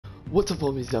What's up,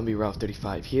 homies? Zombie Ralph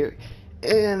 35 here,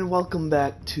 and welcome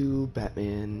back to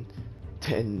Batman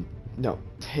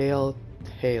Telltale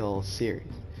series.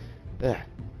 There.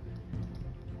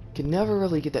 Can never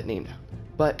really get that name down.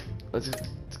 But let's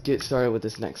get started with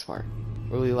this next part,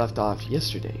 where we left off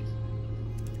yesterday.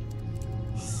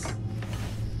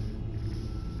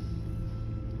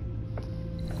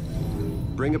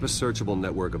 Bring up a searchable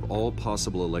network of all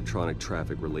possible electronic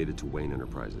traffic related to Wayne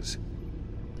Enterprises.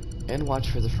 And watch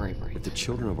for the frame rate. If the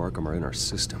children of Arkham are in our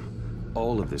system,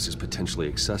 all of this is potentially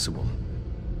accessible.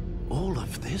 All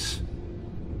of this?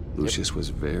 Lucius was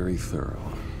very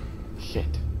thorough.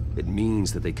 Shit. It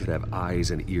means that they could have eyes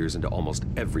and ears into almost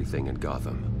everything in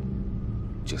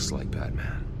Gotham. Just like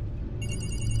Batman.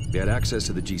 They had access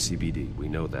to the GCPD, we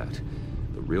know that.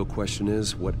 The real question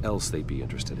is, what else they'd be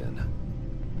interested in.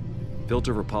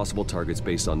 Filter for possible targets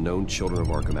based on known Children of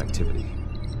Arkham activity.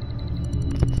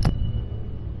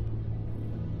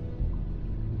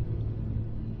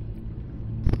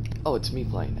 Oh, it's me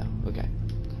playing now. Okay.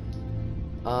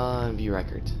 View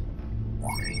records.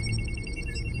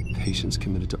 Patients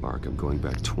committed to Arkham going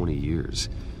back 20 years.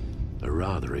 A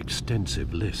rather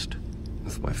extensive list.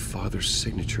 With my father's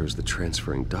signature as the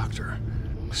transferring doctor.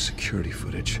 Security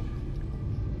footage.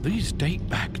 These date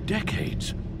back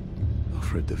decades.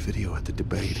 I've read the video at the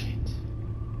debate. Shit.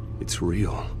 It's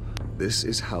real. This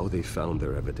is how they found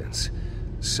their evidence.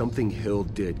 Something Hill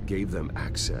did gave them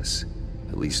access.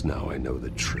 At least now I know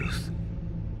the truth.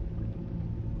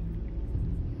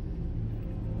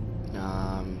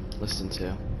 Listen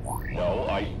to.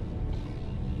 No,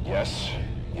 Yes,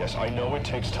 I know it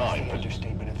takes time, but...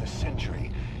 Understatement of the century,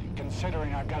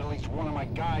 considering I've got at least one of my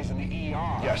guys in the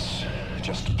ER. Yes,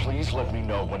 just please let me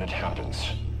know when it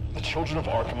happens. The children of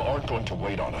Arkham aren't going to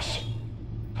wait on us.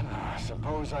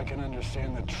 Suppose I can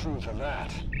understand the truth of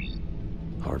that.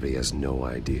 Harvey has no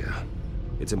idea.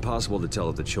 It's impossible to tell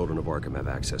if the children of Arkham have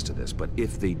access to this, but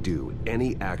if they do,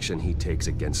 any action he takes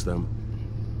against them,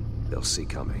 they'll see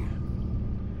coming.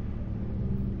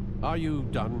 Are you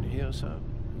done here, sir?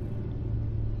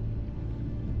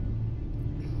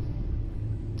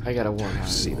 I gotta warn I've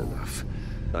Harvey. seen enough.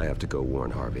 I have to go warn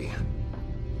Harvey.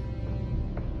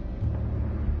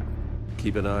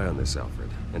 Keep an eye on this, Alfred,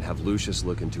 and have Lucius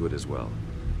look into it as well.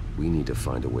 We need to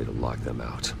find a way to lock them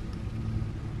out.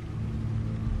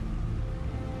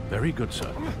 Very good,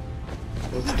 sir.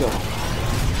 Let's go.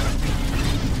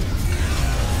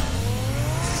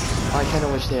 I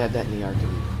kinda wish they had that in the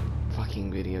Arkham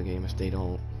fucking video game. If they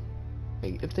don't,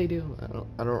 like, if they do,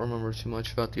 I don't remember too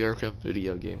much about the Arkham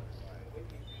video game.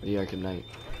 The Arkham Knight.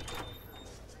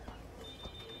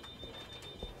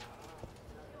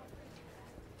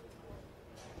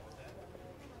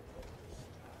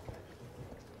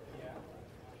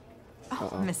 Oh,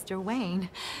 Mr. Wayne,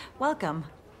 welcome.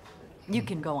 You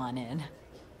can go on in.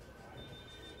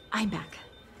 I'm back.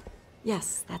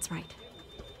 Yes, that's right.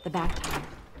 The back tire.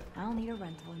 I'll need a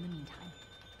rental in the meantime.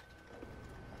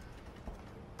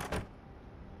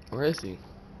 Where is he?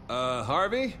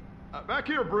 Harvey? Back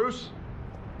here, Bruce.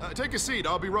 Take a seat.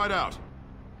 I'll be right out.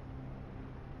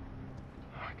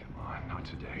 Oh, come on, not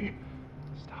today.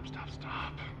 Stop. It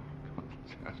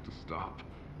has to stop.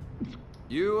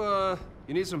 You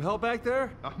need some help back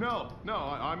there? No,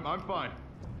 I'm fine.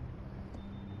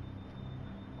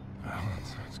 Well,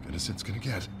 that's as good as it's gonna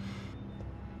get.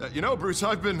 You know, Bruce,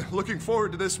 I've been looking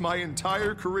forward to this my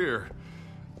entire career.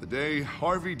 The day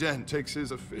Harvey Dent takes his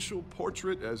official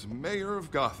portrait as mayor of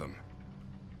Gotham.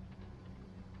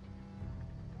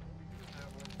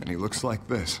 And he looks like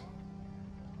this.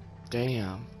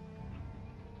 Damn.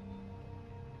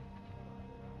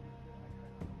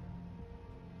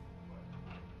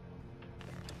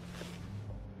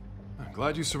 I'm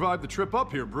glad you survived the trip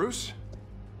up here, Bruce.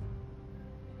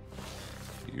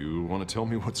 You want to tell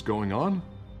me what's going on?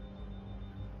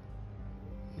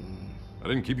 I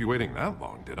didn't keep you waiting that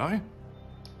long, did I?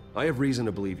 I have reason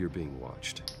to believe you're being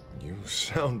watched. You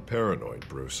sound paranoid,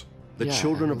 Bruce. The Yeah,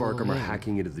 children of a little Arkham are bit.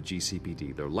 hacking into the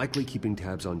GCPD. They're likely keeping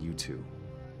tabs on you too.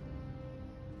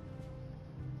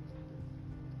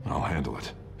 I'll handle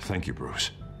it. Thank you, Bruce.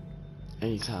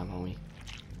 Anytime, homie.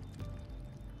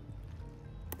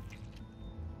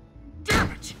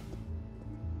 Damn it!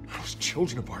 Those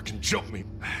children of Arkham jumped me.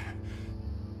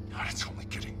 God, it's only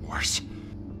getting worse.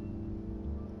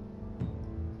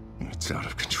 It's out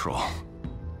of control.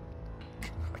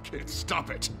 I can't stop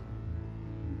it.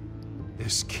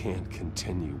 This can't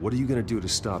continue. What are you gonna do to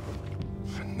stop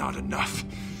him? Not enough.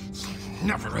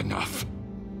 Never enough.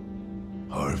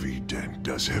 Harvey Dent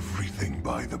does everything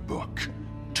by the book,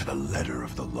 to the letter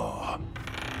of the law.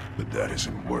 But that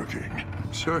isn't working.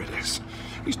 Sure it is.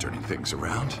 He's turning things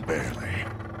around. Barely.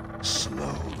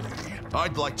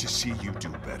 I'd like to see you do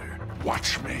better.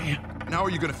 Watch me. Now are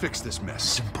you gonna fix this mess?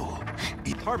 Simple.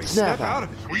 Harvey, Snap snap out. out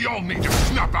of it. We all need to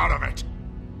snap out of it!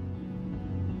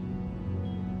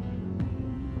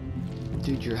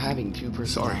 Dude, you're having two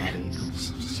Sorry.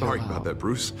 personalities. Sorry Chill about out. that,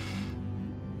 Bruce.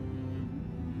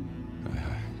 I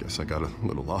guess I got a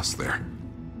little lost there.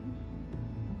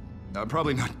 I'm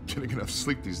probably not getting enough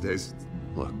sleep these days.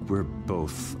 Look, we're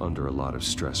both under a lot of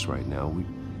stress right now. We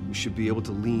should be able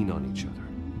to lean on each other.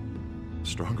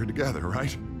 Stronger together,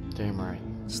 right? Damn right.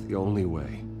 It's the only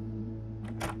way.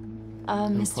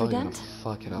 Mr. probably gonna Dent?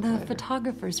 fuck it up The later.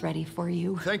 photographer's ready for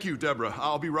you. Thank you, Deborah.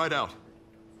 I'll be right out.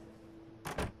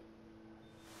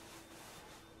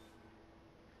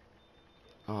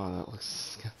 Oh, that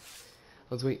looks...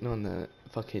 I was waiting on the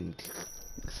fucking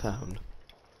sound.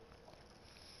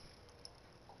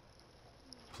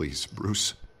 Please,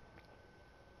 Bruce.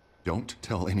 Don't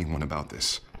tell anyone about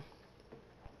this.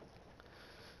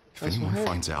 If That's anyone right.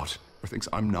 finds out or thinks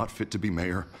I'm not fit to be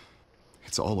mayor,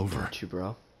 it's all over. Got you,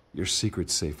 bro. Your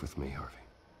secret's safe with me, Harvey.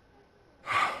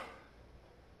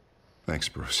 Thanks,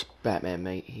 Bruce. Batman,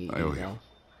 mate. He, I owe you know. you.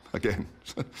 Again.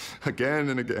 Again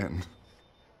and again.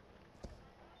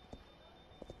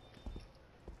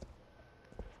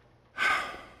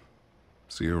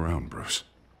 See you around, Bruce.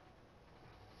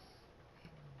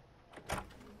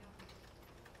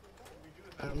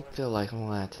 I don't feel like I'm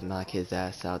gonna have to knock his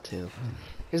ass out too.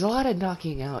 There's a lot of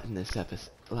knocking out in this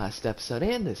last episode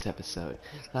and this episode.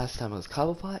 Last time it was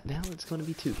Cobblepot, now it's gonna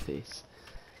be Two-Face.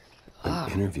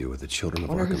 An interview with the Children of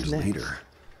wonder who's Arkham's next. leader.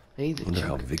 He's a Wonder how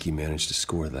joker. Vicky managed to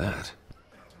score that.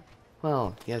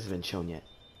 Well, he hasn't been shown yet.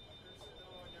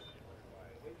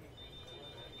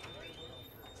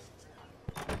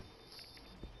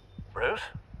 Bruce?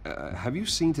 Have you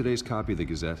seen today's copy of the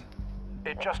Gazette?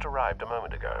 It just arrived a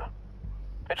moment ago.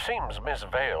 It seems Miss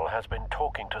Vale has been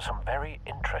talking to some very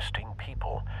interesting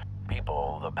people.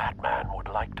 People the Batman would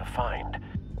like to find.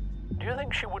 Do you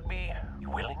think she would be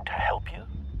willing to help you?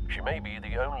 She may be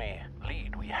the only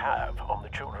lead we have on the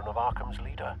Children of Arkham's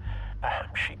leader.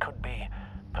 Perhaps she could be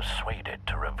persuaded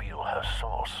to reveal her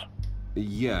source.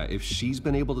 Yeah, if she's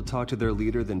been able to talk to their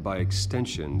leader, then by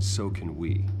extension, so can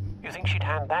we. You think she'd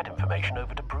hand that information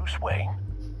over to Bruce Wayne?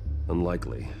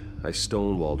 Unlikely. I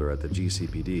stonewalled her at the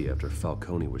GCPD after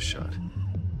Falcone was shot.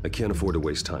 I can't afford to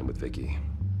waste time with Vicky.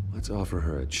 Let's offer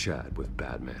her a chat with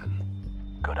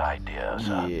Batman. Good idea,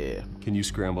 sir. Yeah. Can you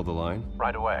scramble the line?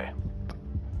 Right away.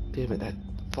 Damn it, that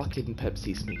fucking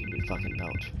Pepsi's making me fucking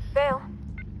belch. Vale,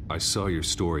 I saw your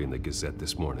story in the Gazette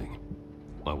this morning.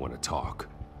 I want to talk.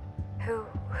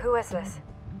 who is this?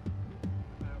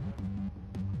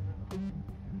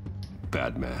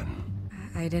 Batman.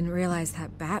 I didn't realize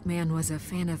that Batman was a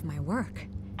fan of my work.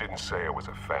 Didn't say I was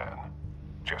a fan.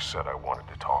 Just said I wanted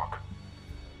to talk.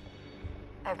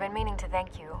 I've been meaning to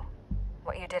thank you.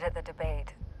 What you did at the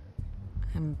debate.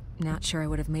 I'm not sure I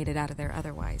would have made it out of there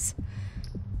otherwise.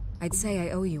 I'd say I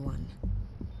owe you one.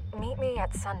 Meet me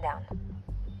at sundown.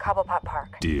 Cobblepot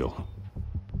Park. Deal.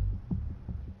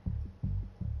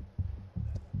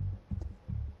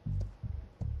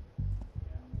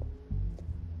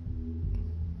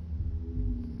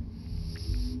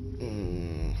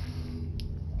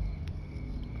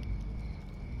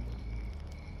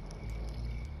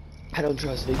 I don't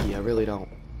trust Vicky, I really don't.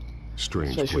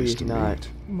 Strange Especially place if to not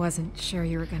meet. Wasn't sure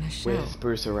you were gonna show. with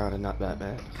Bruce around and not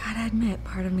Batman. Gotta admit,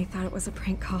 part of me thought it was a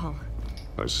prank call.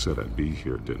 I said I'd be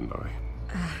here, didn't I?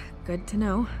 Good to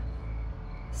know.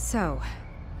 So,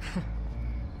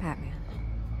 Batman.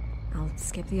 I'll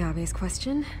skip the obvious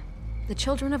question. The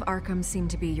Children of Arkham seem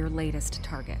to be your latest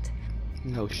target.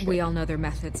 No shit. We all know their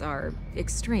methods are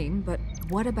extreme, but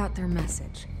what about their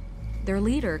message? Their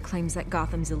leader claims that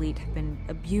Gotham's elite have been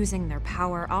abusing their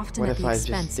power, often What at if the I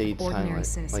expense just stayed of ordinary silent?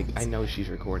 citizens. Like, I know she's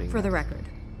recording. For the this. record,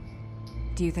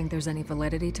 do you think there's any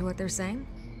validity to what they're saying?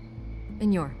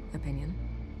 In your opinion?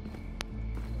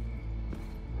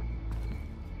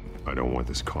 I don't want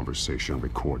this conversation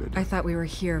recorded. I thought we were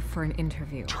here for an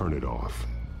interview. Turn it off.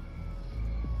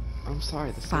 I'm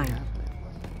sorry, this Fine. thing happened.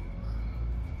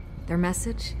 Their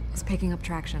message is picking up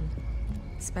traction,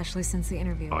 especially since the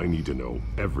interview. I need to know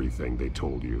everything they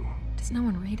told you. Does no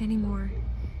one read anymore?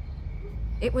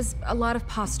 It was a lot of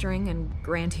posturing and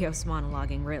grandiose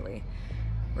monologuing, really.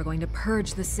 We're going to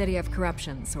purge the city of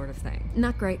corruption, sort of thing.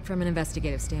 Not great from an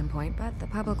investigative standpoint, but the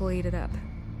public will eat it up.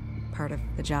 Part of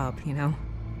the job, you know?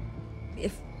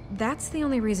 If that's the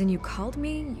only reason you called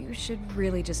me, you should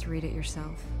really just read it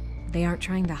yourself. They aren't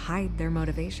trying to hide their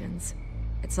motivations.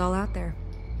 It's all out there.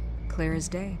 Clear as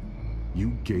day.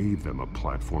 You gave them a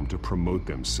platform to promote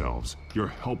themselves. You're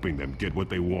helping them get what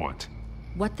they want.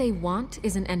 What they want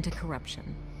is an end to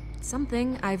corruption.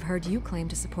 Something I've heard you claim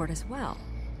to support as well.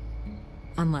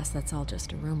 Unless that's all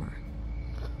just a rumor.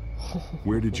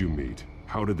 Where did you meet?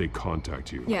 How did they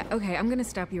contact you? Yeah, okay, I'm gonna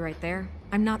stop you right there.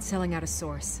 I'm not selling out a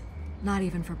source. Not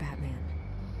even for Batman.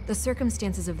 The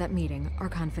circumstances of that meeting are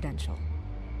confidential.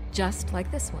 Just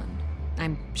like this one.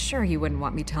 I'm sure you wouldn't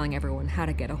want me telling everyone how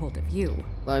to get a hold of you.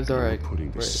 Lives alright. Putting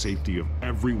the safety of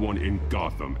everyone in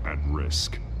Gotham at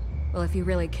risk. Well, if you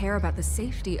really care about the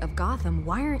safety of Gotham,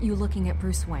 why aren't you looking at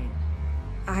Bruce Wayne?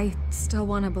 I still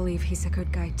want to believe he's a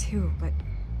good guy too, but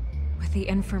with the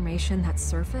information that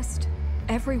surfaced,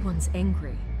 everyone's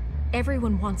angry.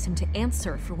 Everyone wants him to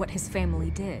answer for what his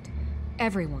family did.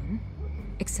 Everyone.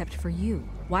 Except for you.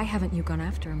 Why haven't you gone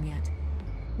after him yet?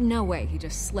 No way he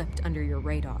just slipped under your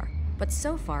radar. But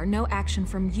so far, no action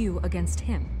from you against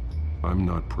him. I'm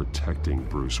not protecting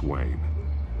Bruce Wayne.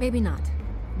 Maybe not.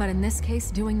 But in this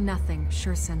case, doing nothing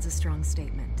sure sends a strong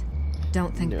statement.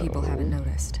 Don't think people haven't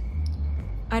noticed.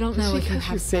 I don't know if you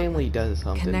have your family does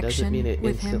something doesn't mean it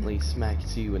instantly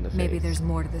smacks you in the face. Maybe there's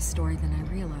more to this story than I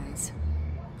realize.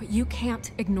 But you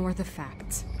can't ignore the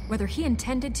facts. Whether he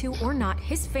intended to or not,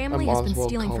 his family has been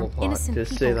stealing from innocent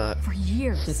people for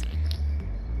years.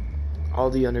 All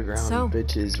the underground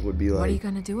bitches would be like, what are you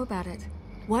gonna do about it?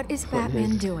 What is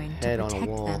Batman doing to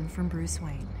protect them from Bruce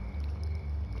Wayne?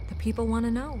 The people want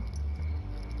to know.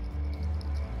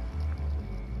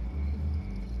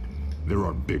 There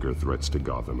are bigger threats to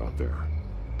Gotham out there.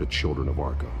 The children of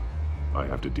Arkham. I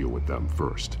have to deal with them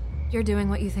first. You're doing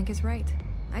what you think is right.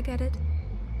 I get it.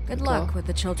 Good luck with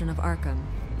the children of Arkham.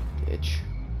 Bitch.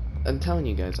 I'm telling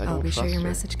you guys, I don't trust her. I'll be sure your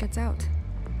message gets out.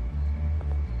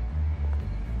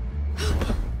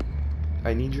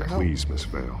 I need your help. Please, Miss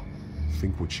Vale.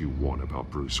 Think what you want about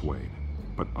Bruce Wayne.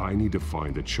 But I need to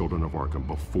find the children of Arkham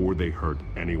before they hurt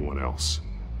anyone else.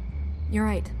 You're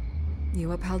right.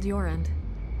 You upheld your end.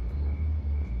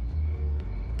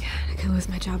 God, I could lose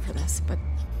my job for this, but...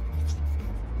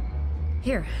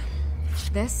 Here.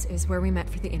 This is where we met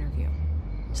for the interview.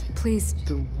 Please,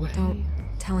 don't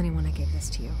tell anyone I gave this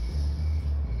to you.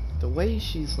 The way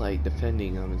she's, like,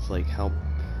 defending him is like how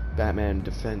Batman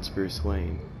defends Bruce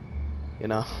Wayne. You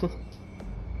know?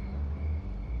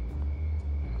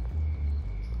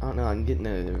 I don't know, I'm getting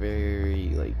a very,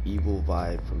 like, evil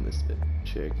vibe from this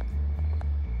chick.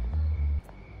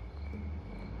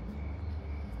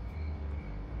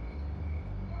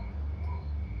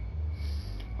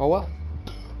 Oh well.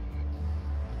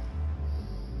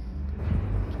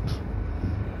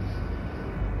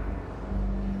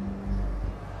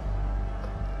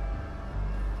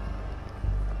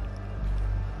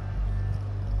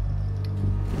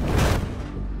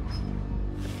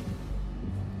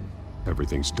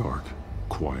 Everything's dark,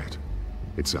 quiet.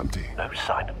 It's empty. No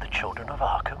sign of the children of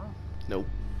Arkham? Nope.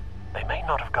 They may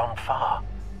not have gone far.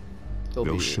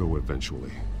 They'll show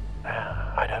eventually.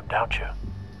 I don't doubt you.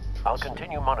 I'll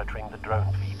continue monitoring the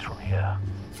drone feeds from here.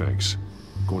 Thanks.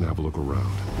 Go and have a look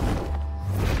around.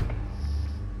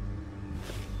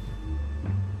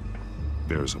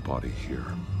 There's a body here.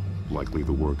 Likely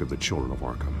the work of the children of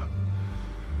Arkham.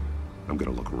 I'm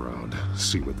gonna look around,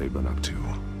 see what they've been up to.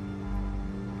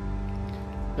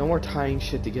 No more tying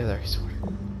shit together, I swear.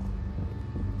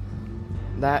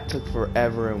 That took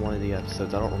forever in one of the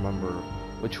episodes. I don't remember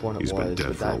which one it was. He's been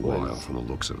dead for a while was... from the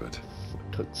looks of it.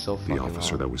 Took so fucking long. The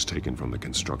officer that was taken from the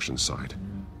construction site.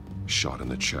 Shot in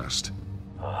the chest.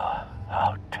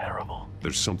 How terrible.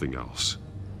 There's something else.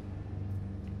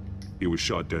 He was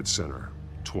shot dead center.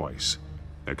 Twice.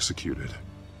 Executed.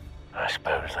 I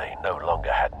suppose they no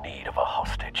longer had need of a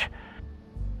hostage.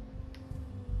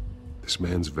 This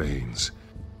man's veins.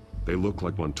 They look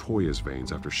like Montoya's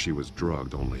veins after she was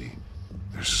drugged, only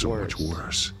they're so much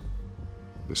worse.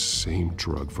 The same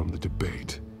drug from the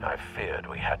debate. I feared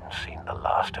we hadn't seen the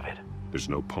last of it. There's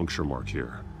no puncture mark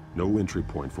here. No entry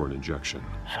point for an injection.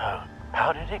 So,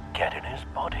 how did it get in his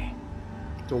body?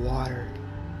 The water.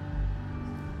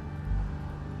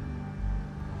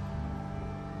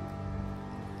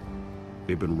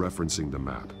 They've been referencing the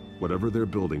map. Whatever they're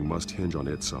building must hinge on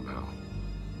it somehow.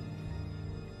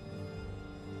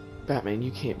 Batman,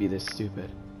 you can't be this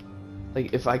stupid.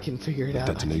 Like, if I can figure it out...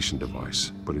 A detonation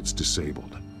device, but it's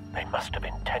disabled. They must have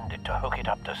intended to hook it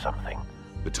up to something.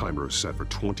 The timer is set for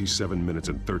 27 minutes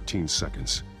and 13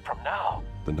 seconds. From now?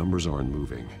 The numbers aren't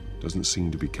moving. Doesn't seem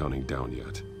to be counting down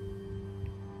yet.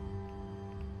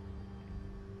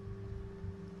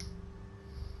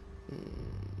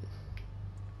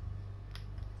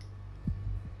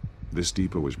 This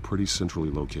depot is pretty centrally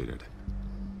located.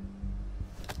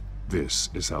 This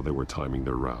is how they were timing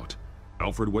their route.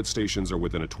 Alfred, what stations are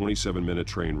within a 27-minute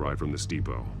train ride from this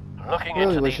depot? Looking I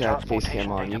really into wish the I had face cam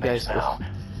transportation on. You guys database now.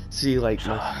 See, like,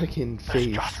 my fucking There's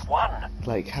face, just one.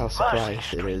 like, how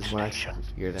surprised it is when I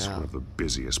figured it It's one out. of the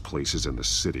busiest places in the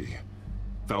city.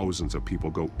 Thousands of people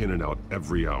go in and out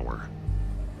every hour.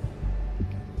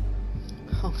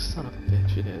 Oh, son of a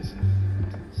bitch, it is.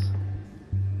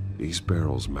 These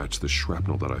barrels match the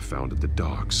shrapnel that I found at the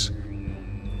docks.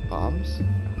 Bombs?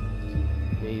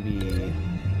 Maybe,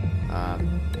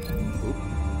 oop.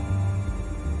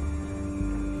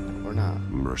 Or not.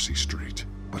 Mercy Street.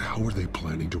 But how are they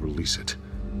planning to release it?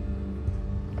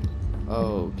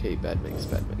 Oh, okay, bad mix,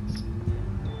 bad mix.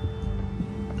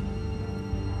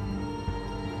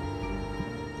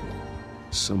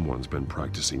 Someone's been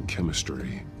practicing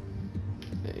chemistry.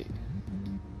 Hey.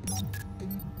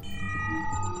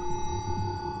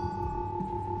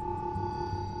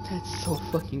 That's so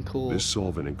fucking cool. This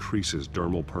solvent increases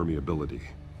dermal permeability.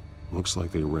 Looks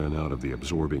like they ran out of the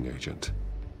absorbing agent.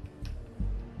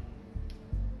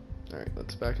 Alright,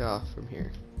 let's back off from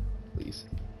here, please.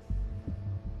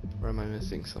 Or am I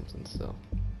missing something still?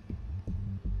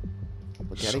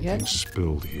 Look at it again? Something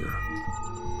spilled here.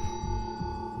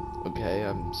 Okay,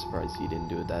 I'm surprised he didn't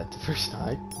do that the first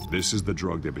time. This is the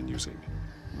drug they've been using.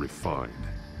 Refined.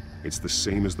 It's the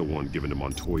same as the one given to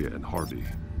Montoya and Harvey.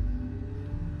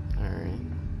 Alright.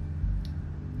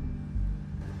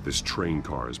 This train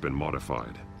car has been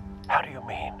modified. How do you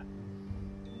mean?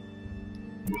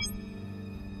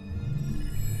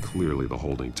 Clearly the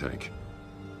holding tank.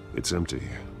 It's empty.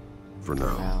 For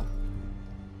now.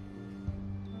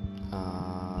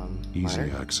 Wow. Easy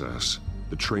Fire? access.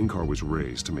 The train car was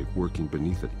raised to make working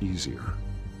beneath it easier.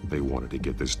 They wanted to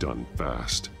get this done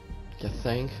fast. You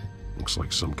think? Looks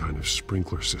like some kind of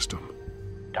sprinkler system.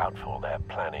 Doubtful they're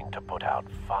planning to put out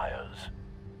fires.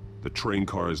 The train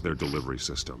car is their delivery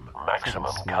system.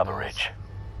 Maximum coverage.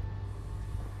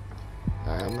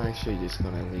 Alright, I'm actually just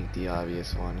gonna link the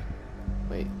obvious one.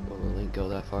 Wait, will the link go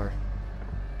that far?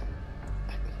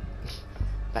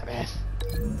 Batman!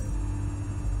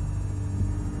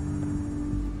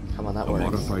 Come on, that A works.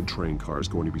 modified train car is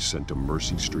going to be sent to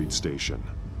Mercy Street Station.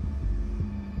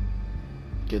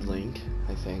 Good link,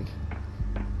 I think.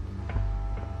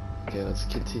 Okay, let's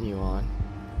continue on.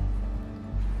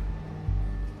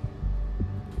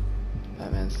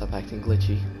 Batman, stop acting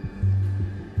glitchy.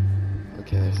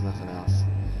 Okay, there's nothing else.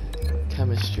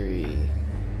 Chemistry.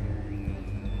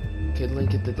 Could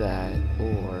link it to that,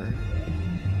 or...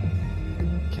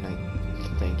 Can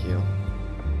I... Thank you.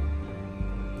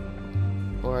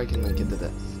 Or I can link it to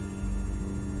this.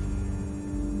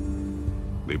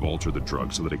 They've altered the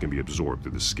drug so that it can be absorbed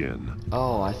through the skin.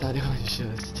 Oh, I thought it was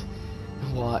just...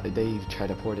 They tried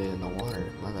to pour it in the water.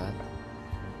 My bad.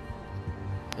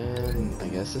 And I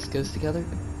guess this goes together?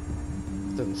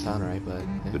 Doesn't sound right, but...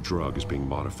 Yeah. The drug is being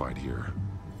modified here.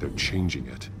 They're changing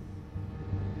it.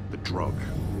 The drug.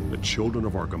 The children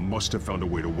of Arkham must have found a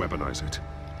way to weaponize it.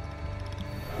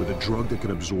 With a drug that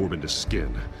can absorb into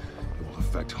skin, it will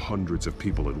affect hundreds of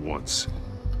people at once.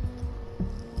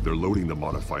 They're loading the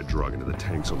modified drug into the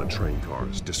tanks on the train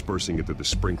cars, dispersing it through the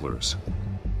sprinklers.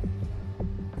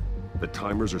 The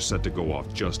timers are set to go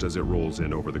off just as it rolls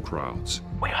in over the crowds.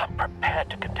 We aren't prepared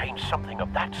to contain something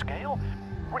of that scale.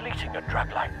 Releasing a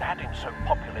drug like that in so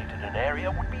populated an area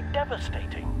would be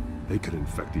devastating. They could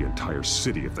infect the entire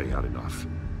city if they had enough.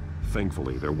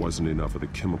 Thankfully, there wasn't enough of the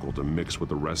chemical to mix with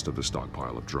the rest of the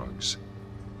stockpile of drugs.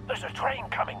 There's a train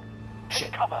coming.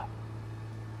 Take cover.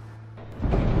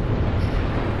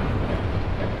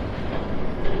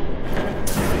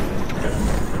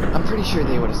 I'm pretty sure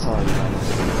they would have saw you by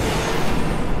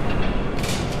now.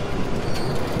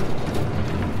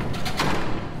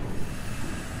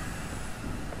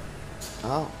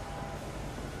 Oh.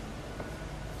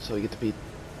 So we get to beat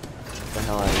the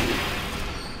hell out of you.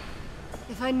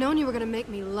 If I'd known you were gonna make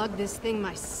me lug this thing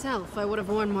myself, I would have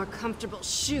worn more comfortable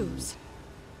shoes.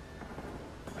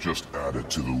 Just add it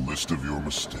to the list of your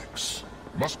mistakes.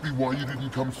 Must be why you didn't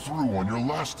come through on your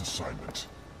last assignment.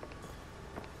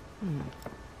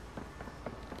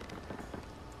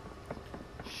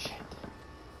 Shit.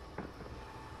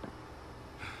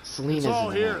 Selena's It's all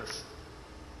in the here. mix.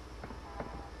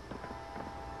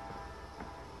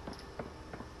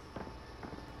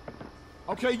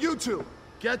 Okay, you two,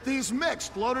 get these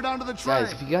mixed, loaded onto the train.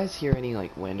 Guys, if you guys hear any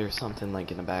like wind or something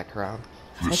like in the background,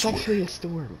 that's This way. actually a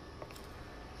storm.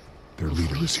 Their leader is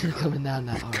Police are here. coming down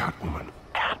that With hall. Catwoman.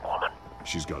 Catwoman.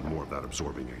 She's got more of that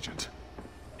absorbing agent.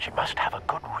 She must have a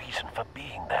good reason for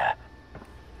being there.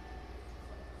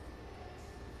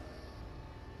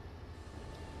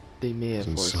 They may have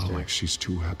Doesn't forced sound her. like she's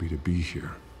too happy to be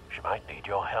here. She might need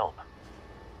your help.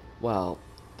 Well,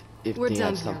 if We're they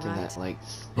done have something here, right? that like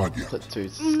Not yet. put through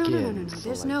skin. No. so,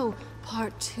 There's like, no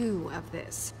part 2 of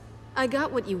this. I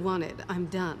got what you wanted. I'm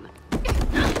done. You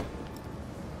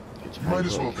might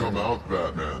as well come out,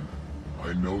 Batman.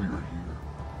 I know you're here.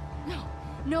 No,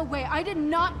 no way. I did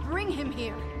not bring him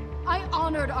here. I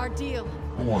honored our deal.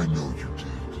 Oh, I know you did.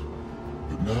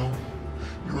 But now,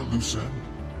 you're a loose end.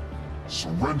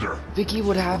 Surrender. Vicky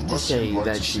would have to say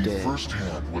that she did.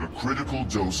 Firsthand what a critical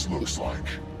dose looks like.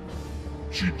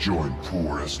 She joined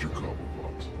poor Esther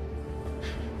Cobblepot.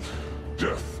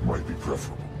 Death might be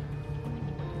preferable.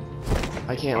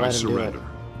 I can't let him do it. surrender.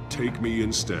 Take me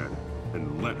instead,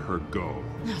 and let her go.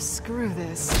 No, screw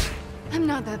this. I'm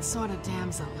not that sort of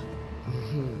damsel.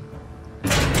 I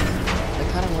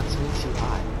kind of want to meet you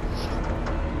hot.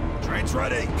 Train's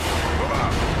ready. Move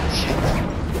out. Shit.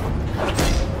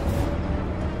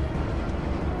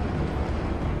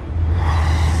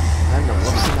 I'm gonna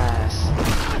whoop some ass.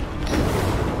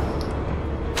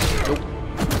 Nope.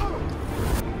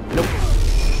 Nope.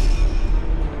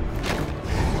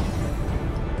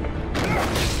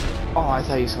 Oh, I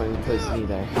thought you was going to place me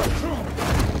there.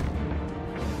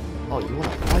 Oh, you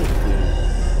want to fight?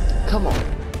 Come on.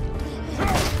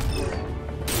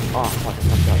 Oh, fuck, I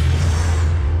fucked up.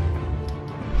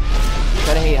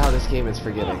 Kinda hate how this game is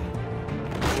forgetting.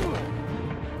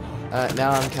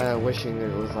 Now I'm kinda wishing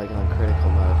it was like on critical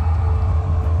mode.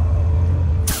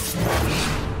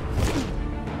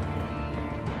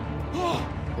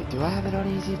 Wait, do I have it on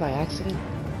easy by accident?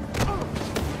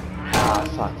 Ah,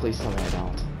 fuck, please tell me I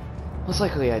don't. Most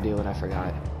likely I do and I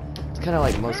forgot. It's kinda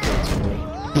like most games for me.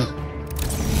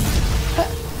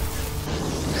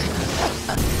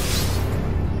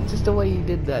 Just the way you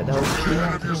did that, that was Get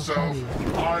ahead of yourself.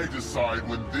 I decide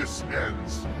when this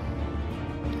ends.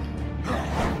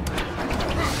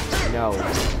 No.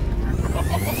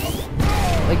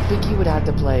 Like, Vicky would have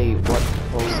to play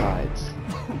both sides.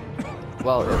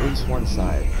 Well, at least one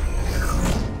side.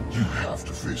 You have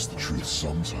to face the truth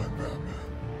sometime, Batman.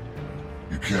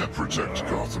 You can't protect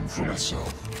Gotham from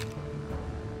itself.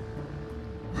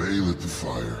 They lit the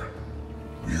fire.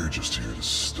 We're just here to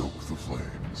stoke the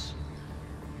flames.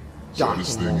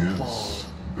 Saddest thing is,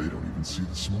 they don't even see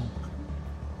the smoke.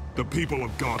 The people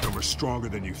of Gotham are stronger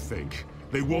than you think.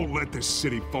 They won't let this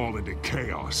city fall into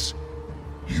chaos.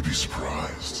 You'd be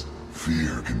surprised.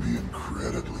 Fear can be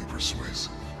incredibly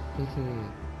persuasive.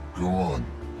 Go on.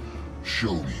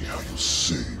 Show me how you'll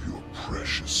save your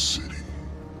precious city.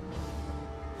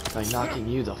 By knocking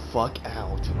you the fuck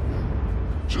out.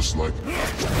 Just like...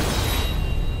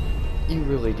 You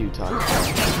really do talk about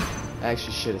it. I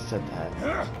actually should have said that.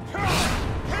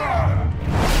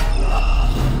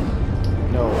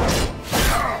 No.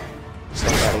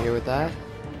 Get out of here with that.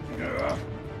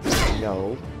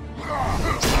 No.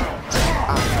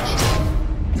 Ouch.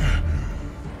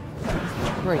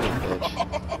 Bring it, bitch.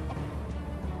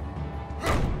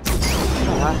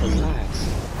 Oh, relax.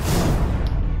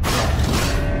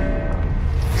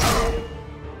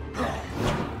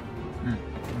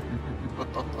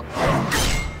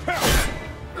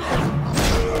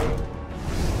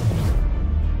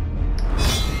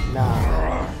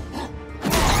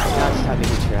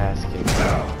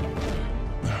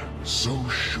 So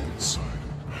short-sighted.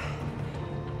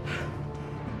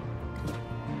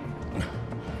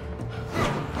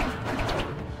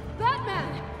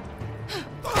 Batman!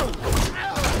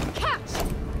 Catch!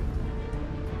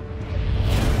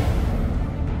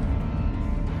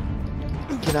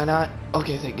 Can I not?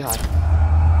 Okay, thank God.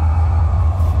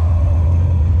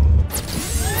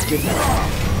 Goodbye.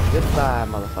 Goodbye,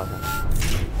 motherfucker.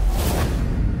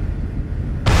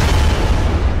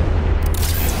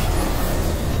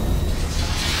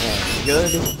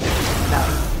 Good. No.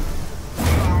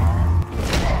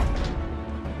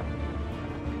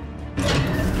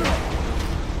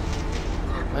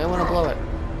 I want to blow it.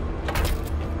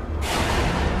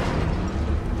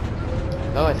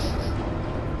 Oh, it's...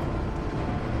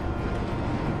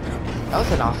 That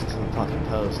was an awesome fucking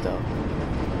pose, though.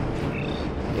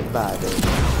 Goodbye, dude.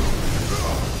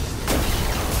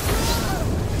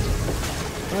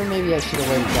 Or maybe I should have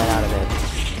waited that out of it.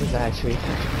 Because I actually...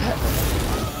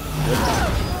 Oh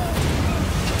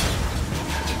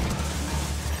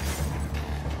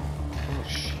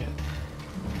shit.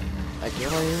 I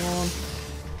kill anyone?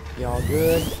 Y'all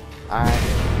good? Alright.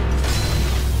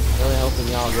 Really hoping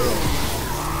y'all good.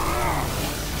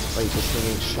 Wait, this thing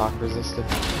ain't shock resistant.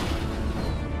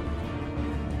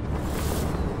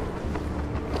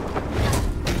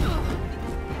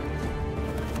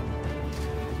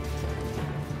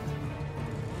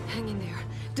 Hang in there.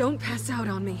 Don't pass out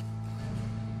on me.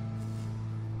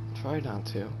 Try not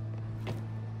to.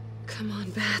 Come on,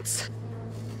 Bats.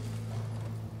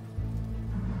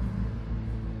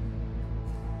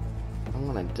 I'm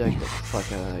wanna deck the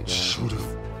fuck out of that guy. Should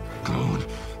have gone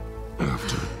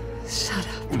after. Shut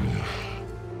up.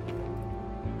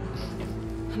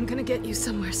 I'm gonna get you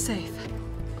somewhere safe.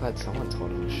 Glad someone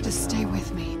told him to shut Just stay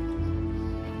with me.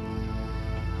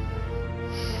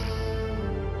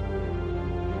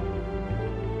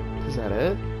 Is that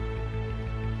it?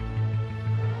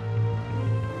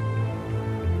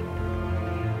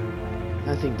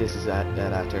 I think this is that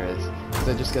after us. Because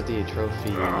I just got the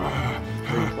trophy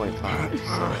 3.5,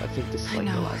 so I think this is like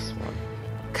the last one.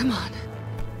 Come on.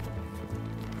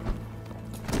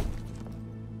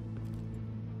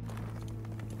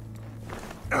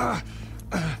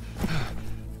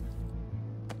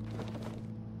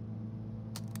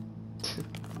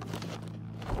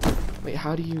 Wait,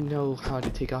 how do you know how to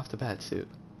take off the bat suit?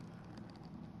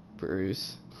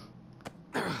 Bruce.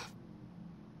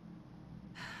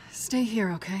 Stay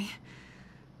here, okay?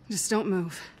 Just don't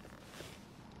move.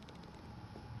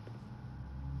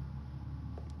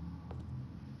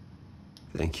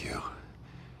 Thank you,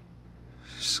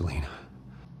 Selina.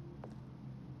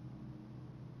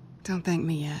 Don't thank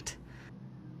me yet.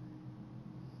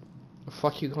 What the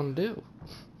fuck you gonna do?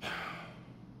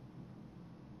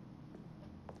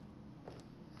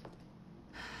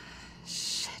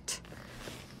 Shit.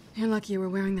 You're lucky you were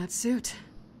wearing that suit.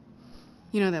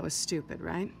 You know that was stupid,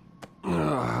 right?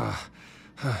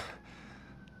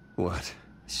 What?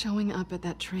 Showing up at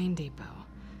that train depot.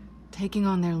 Taking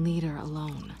on their leader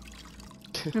alone.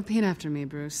 Repeat after me,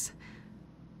 Bruce.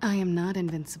 I am not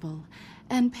invincible,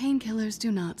 and painkillers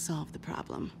do not solve the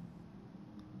problem.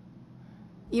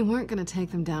 You weren't gonna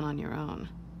take them down on your own.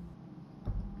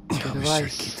 I'll be sure to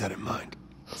keep that in mind.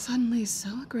 Suddenly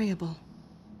so agreeable.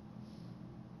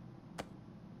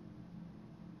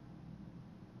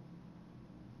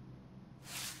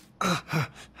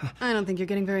 I don't think you're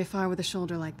getting very far with a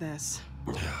shoulder like this.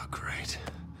 Oh, great.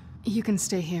 You can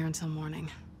stay here until morning.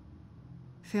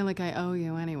 Feel like I owe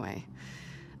you anyway.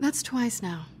 That's twice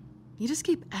now. You just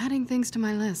keep adding things to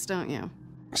my list, don't you?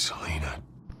 Selina.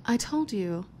 I told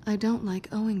you I don't like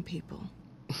owing people.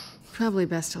 Probably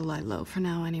best to lie low for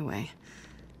now anyway.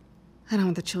 I don't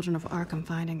want the children of Arkham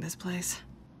finding this place.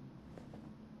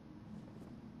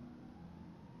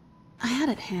 I had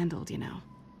it handled, you know.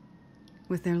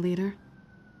 With their leader.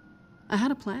 I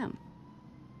had a plan.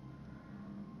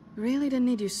 Really didn't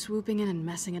need you swooping in and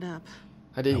messing it up.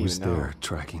 I didn't was even know. there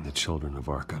tracking the children of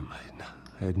Arkham.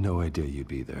 I had no idea you'd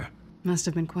be there. Must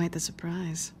have been quite the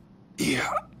surprise. Yeah.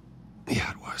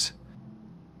 Yeah, it was.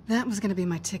 That was gonna be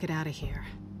my ticket out of here.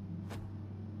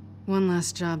 One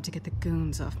last job to get the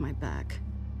goons off my back.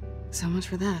 So much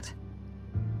for that.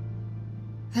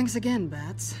 Thanks again,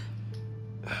 Bats.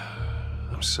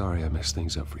 I'm sorry I messed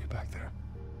things up for you back there.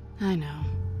 I know.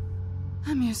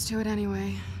 I'm used to it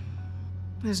anyway.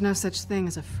 There's no such thing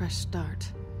as a fresh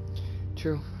start.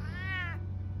 True.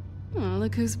 Oh,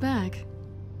 look who's back.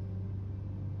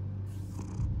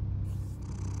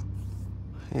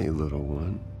 Hey, little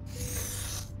one.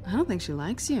 I don't think she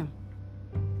likes you.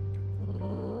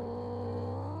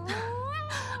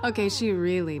 Okay, she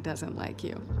really doesn't like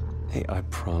you. Hey, I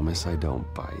promise I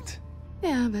don't bite.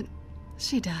 Yeah, but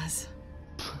she does.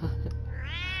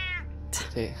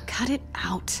 Hey, Cut it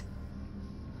out.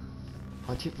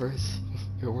 multiverse,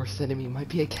 your worst enemy might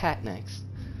be a cat next.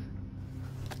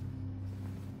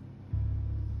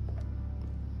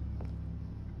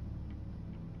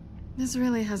 This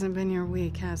really hasn't been your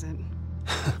week, has it?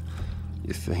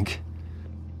 You think?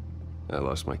 I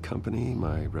lost my company,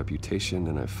 my reputation,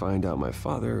 and I find out my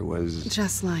father was...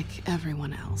 Just like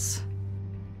everyone else.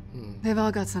 They've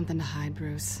all got something to hide,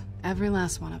 Bruce. Every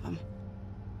last one of them.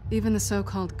 Even the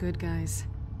so-called good guys.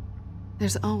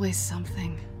 There's always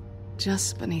something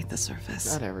just beneath the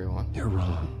surface. Not everyone. You're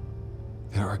wrong.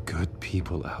 There are good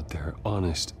people out there,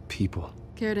 honest people.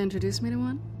 Care to introduce me to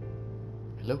one?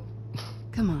 Hello?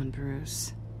 Come on,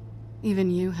 Bruce. Even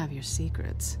you have your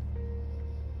secrets.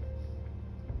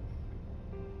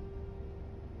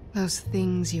 Those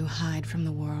things you hide from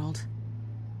the world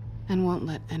and won't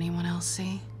let anyone else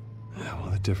see. Yeah,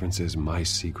 well, the difference is my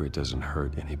secret doesn't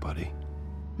hurt anybody.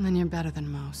 Then you're better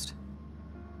than most.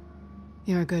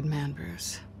 You're a good man,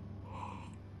 Bruce.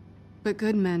 But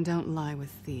good men don't lie with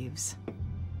thieves.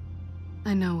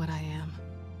 I know what I am.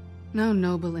 No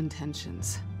noble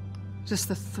intentions. Just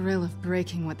the thrill of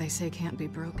breaking what they say can't be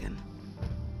broken.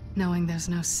 Knowing there's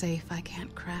no safe I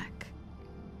can't crack.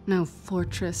 No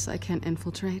fortress I can't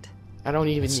infiltrate. I don't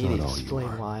even It's need not to all you explain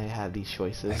are. why I have these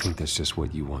choices. I think that's just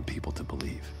what you want people to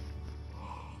believe.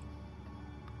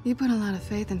 You put a lot of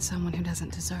faith in someone who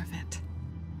doesn't deserve it.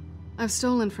 I've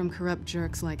stolen from corrupt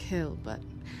jerks like Hill, but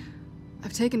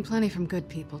I've taken plenty from good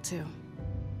people, too.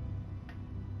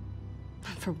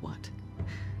 For what?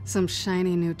 Some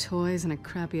shiny new toys and a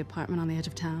crappy apartment on the edge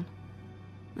of town?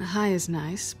 The high is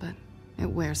nice, but it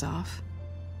wears off.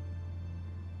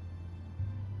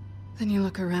 Then you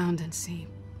look around and see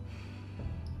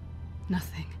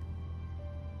nothing.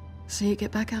 So you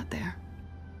get back out there.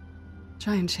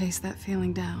 Try and chase that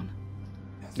feeling down.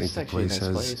 I think the place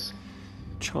has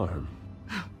charm.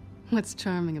 What's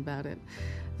charming about it?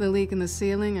 The leak in the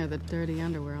ceiling or the dirty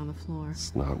underwear on the floor?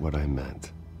 It's not what I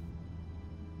meant.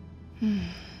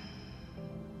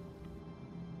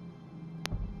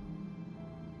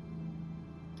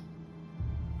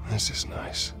 This is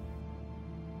nice.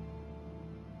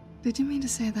 Did you mean to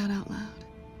say that out loud?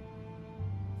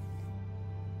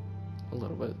 A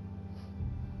little bit.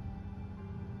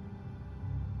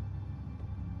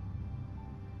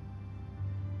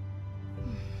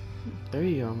 There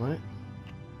you go, mate.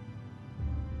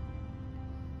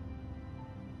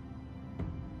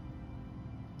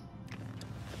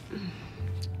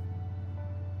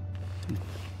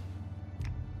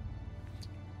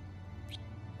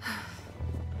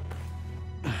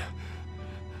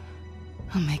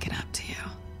 I'll make it up to you.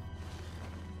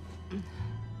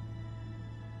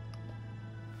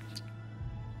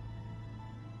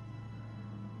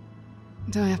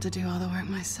 Do I have to do all the work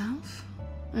myself?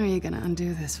 Or are you gonna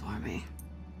undo this for me?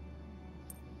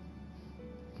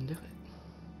 Do it.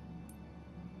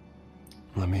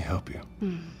 Let me help you.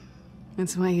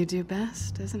 It's what you do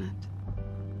best, isn't it?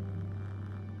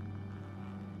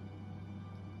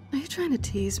 Are you trying to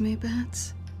tease me,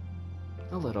 Bats?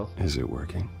 A little. Is it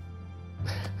working?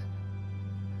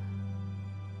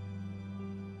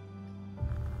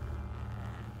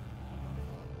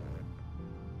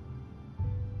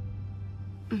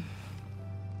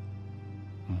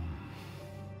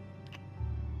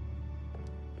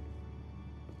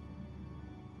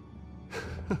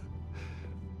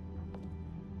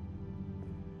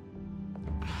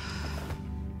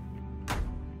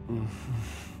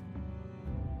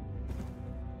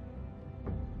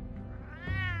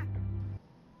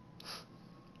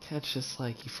 Cat's just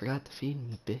like, you forgot to feed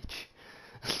me, bitch.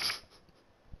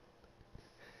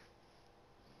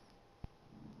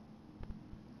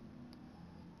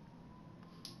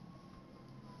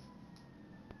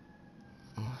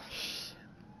 Oh, shit.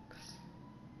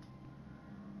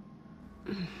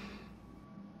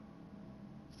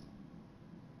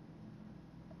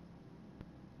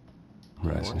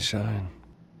 Rise and shine.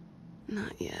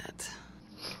 Not yet.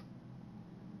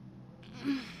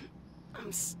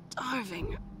 I'm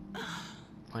starving.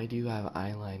 Why do you have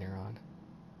eyeliner on?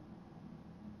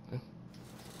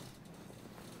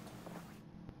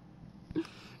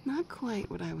 Not quite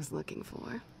what I was looking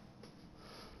for.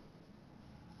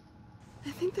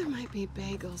 I think there might be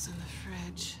bagels in the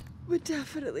fridge. Would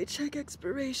definitely check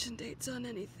expiration dates on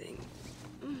anything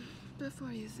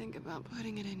before you think about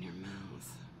putting it in your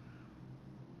mouth.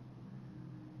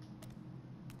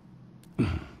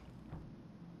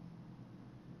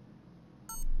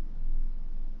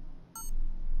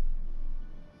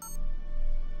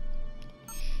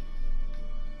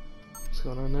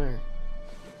 What's going on there?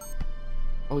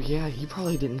 Oh yeah, he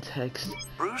probably didn't text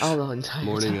Bruce? all the entire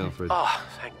Morning, time. Alfred. Oh,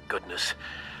 thank goodness.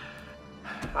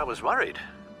 I was worried.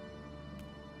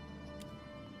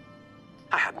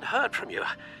 I hadn't heard from you.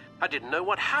 I didn't know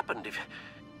what happened.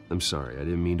 I'm sorry, I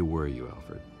didn't mean to worry you,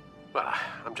 Alfred. Well,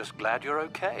 I'm just glad you're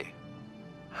okay.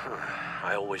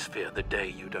 I always fear the day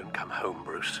you don't come home,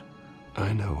 Bruce.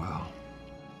 I know, Al.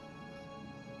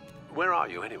 Where are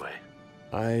you, anyway?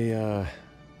 I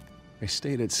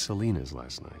stayed at Selena's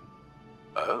last night.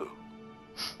 Oh.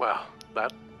 Well,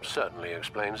 that certainly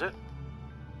explains it.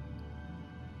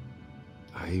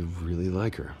 I really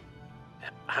like her.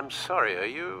 I'm sorry, are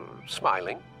you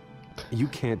smiling? You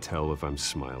can't tell if I'm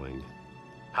smiling.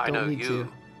 I Don't know need you,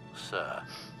 to. sir.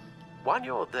 While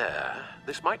you're there,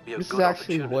 this might be a This is good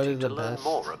actually one opportunity of to the learn best,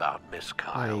 more about Miss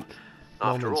Kyle. like,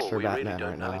 After moments all, for we really Batman don't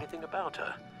right know now. anything about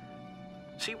her.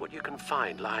 See what you can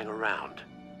find lying around,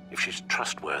 if she's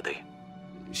trustworthy.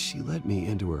 She let me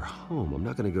into her home. I'm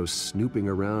not going to go snooping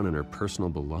around in her personal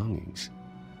belongings.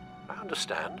 I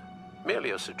understand. Merely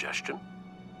a suggestion.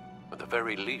 At the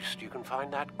very least, you can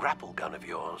find that grapple gun of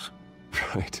yours.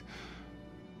 Right.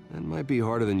 That might be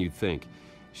harder than you'd think.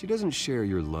 She doesn't share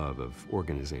your love of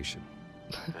organization.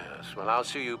 Yes, well, I'll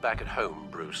see you back at home,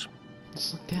 Bruce.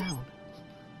 Just look down.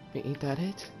 Wait, ain't that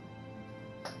it?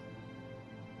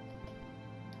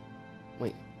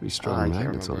 Wait. Pretty I strong can't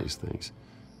magnets on remember. these things.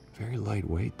 Very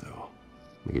lightweight, though.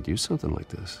 We could use something like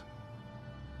this.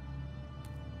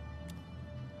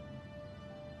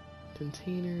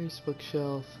 Containers,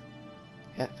 bookshelf,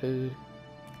 cat food.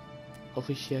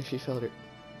 Hopefully she actually fed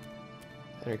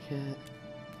her cat.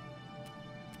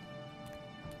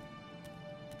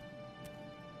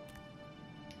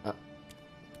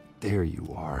 There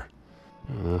you are.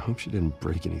 I hope she didn't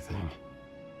break anything.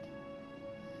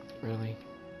 Really?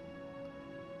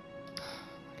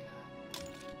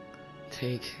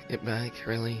 Take it back,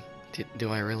 really? Do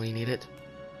I really need it?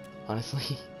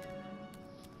 Honestly?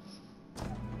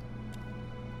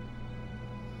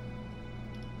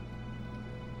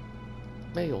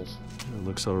 Bales. It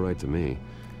looks alright to me.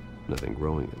 Nothing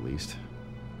growing, at least.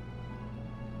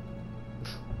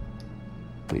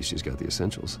 At least she's got the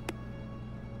essentials.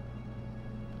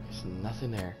 There's nothing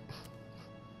there.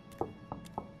 Oh,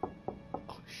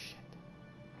 shit.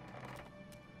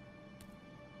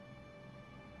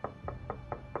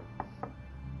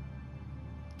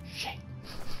 Shit.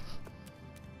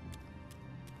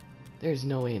 There's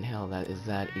no way in hell that is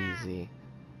that easy.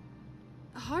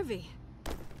 Harvey.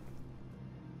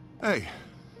 Hey,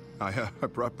 I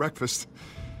brought breakfast.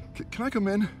 Can I come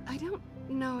in? I don't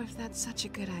know if that's such a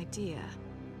good idea.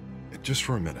 Just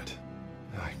for a minute.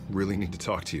 I really need to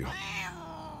talk to you.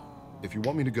 If you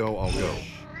want me to go, I'll go.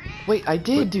 Wait, I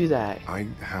did do that. I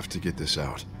have to get this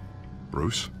out.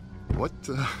 Bruce? What,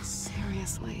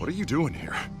 Seriously. What are you doing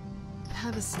here?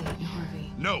 Have a seat,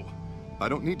 Harvey. No! I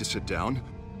don't need to sit down.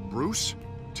 Bruce,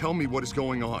 tell me what is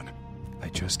going on. I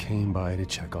just came by to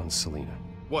check on Selina.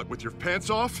 What, with your pants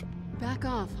off? Back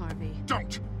off, Harvey.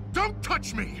 Don't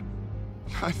touch me!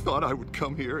 I thought I would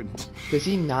come here and... Does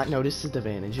he not notice his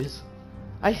advantages?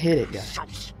 I hit it, guys. So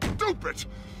stupid!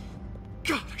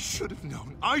 God, I should have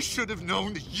known. I should have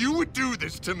known that you would do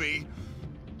this to me.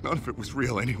 None of it was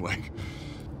real anyway.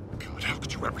 God, how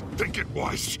could you ever think it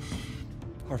was?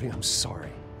 Harvey, I'm sorry.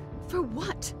 For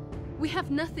what? We have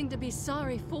nothing to be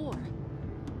sorry for.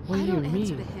 What do I you don't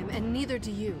answer mean? to him, and neither do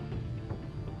you.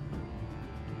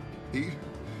 He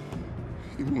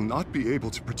will not be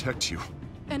able to protect you.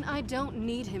 And I don't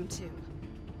need him to.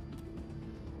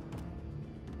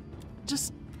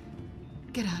 Just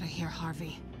get out of here,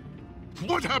 Harvey.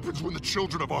 What happens when the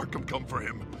children of Arkham come for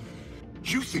him?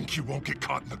 You think you won't get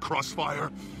caught in the crossfire?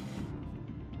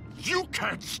 You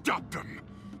can't stop them.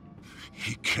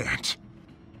 He can't.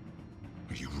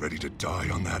 Are you ready to die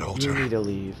on that altar? You need to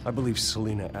leave. I believe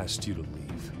Selina asked you to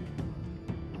leave.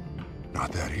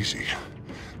 Not that easy.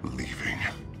 Leaving.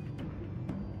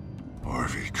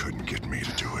 Harvey couldn't get me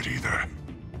to do it either.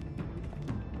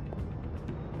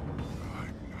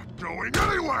 I'm not going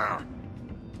anywhere!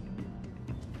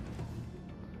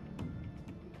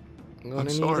 I'm gonna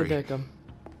need sorry. to deck him.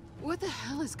 What the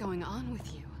hell is going on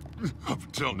with you? Up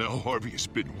until now, Harvey has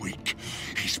been weak.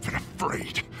 He's been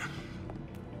afraid.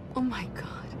 Oh my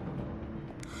god.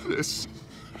 This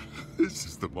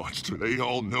is the monster they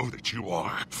all know that you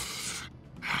are.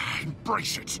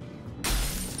 Embrace it.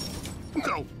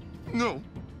 No.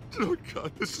 Oh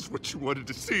God, this is what you wanted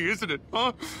to see, isn't it,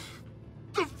 huh?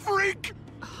 The freak!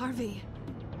 Harvey.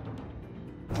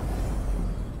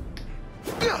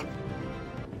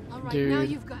 All right, Dude. now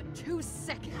you've got 2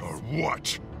 seconds. Or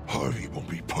what? Harvey won't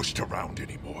be pushed around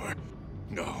anymore.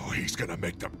 No, he's gonna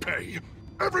make them pay.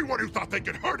 Everyone who thought they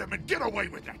could hurt him and get away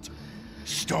with it.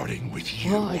 Starting with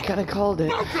you. Well, I kinda called it.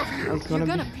 Both of you! I was You're gonna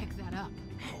gonna pick that up.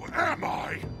 Who am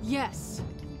I? Yes.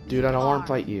 Dude, I don't want are. to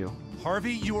fight you.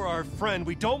 Harvey, you are our friend.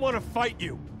 We don't want to fight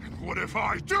you. And what if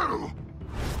I do?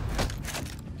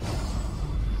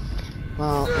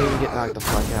 Well, maybe get knocked the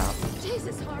fuck out.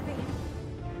 Jesus, Harvey.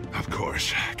 Of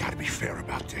course, gotta be fair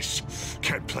about this.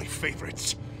 Can't play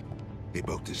favorites. They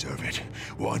both deserve it,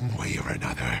 one way or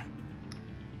another.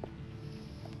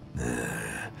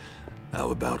 How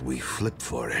about we flip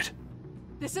for it?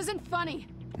 This isn't funny.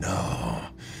 No,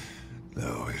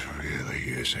 it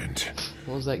really isn't.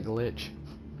 What was that glitch?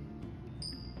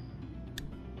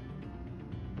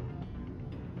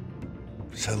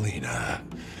 Selina,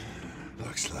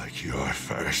 looks like you're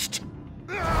first.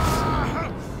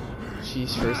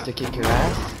 She's first to kick your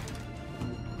ass?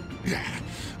 Yeah,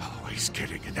 always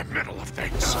getting in the middle of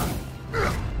things.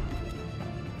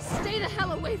 Stay the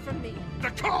hell away from me. The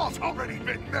call's already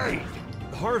been made!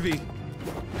 Harvey.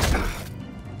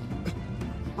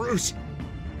 Bruce!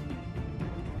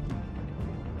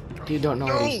 You don't know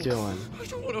what he's doing. I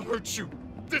don't want to hurt you.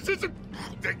 This isn't...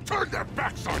 They turned their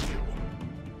backs on you.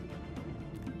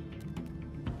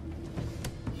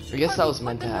 I guess that was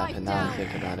meant to happen now that I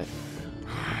think about it.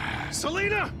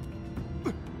 Selina!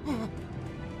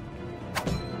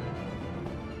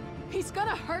 He's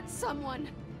gonna hurt someone.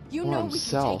 You Or know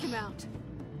himself. we can take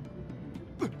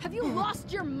him out. Have you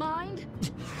lost your mind?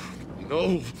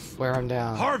 No. Wear him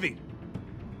down. Harvey!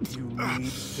 You need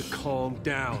to calm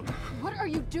down. What are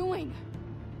you doing?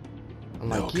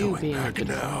 Unlike you being a good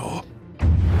now.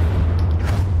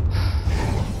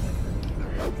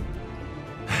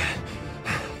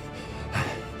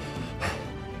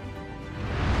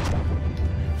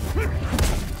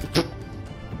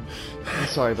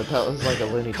 sorry, but that was like a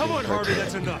Looney Tunes Come on, Harvey, cartoon.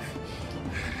 that's enough.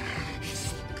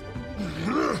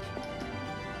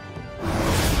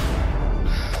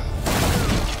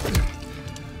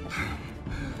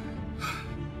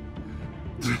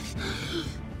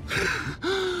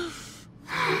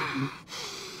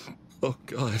 Oh,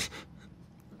 God.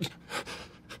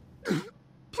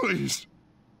 Please.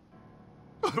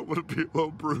 I don't want to be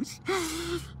alone, Bruce.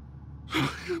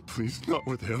 Please, not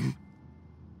with him.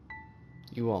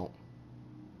 You won't.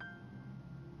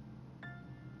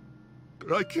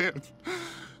 But I can't.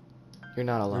 You're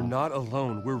not alone. You're not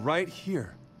alone. We're right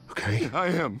here. Okay? I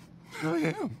am.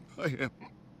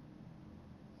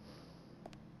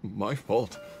 My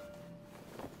fault.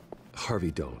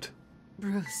 Harvey, don't.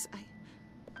 Bruce,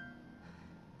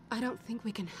 I don't think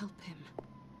we can help him.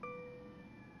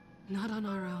 Not on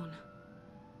our own.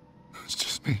 It's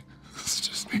just me.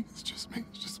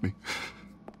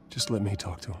 Just let me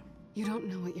talk to him. You don't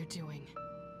know what you're doing.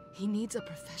 He needs a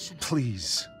professional.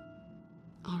 Please.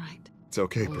 All right. It's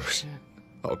okay, Bruce.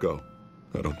 I'll go.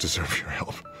 I don't deserve your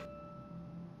help.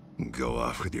 Go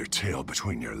off with your tail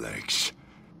between your legs.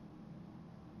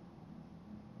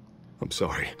 I'm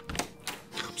sorry.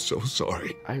 I'm so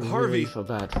sorry. I really Harvey. feel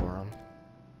bad for him.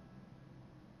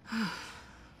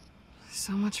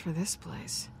 So much for this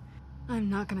place. I'm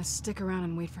not gonna stick around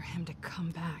and wait for him to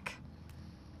come back.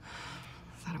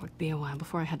 Thought it would be a while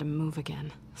before I had to move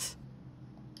again.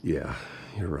 Yeah,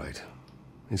 you're right.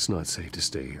 It's not safe to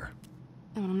stay here.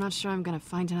 And I'm not sure I'm gonna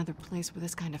find another place with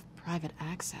this kind of private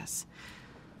access.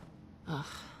 Ugh.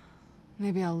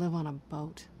 Maybe I'll live on a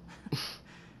boat.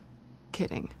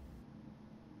 Kidding.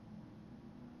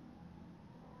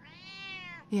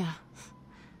 Yeah.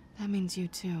 That means you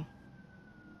too.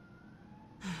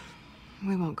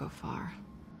 We won't go far.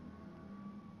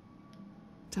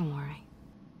 Don't worry.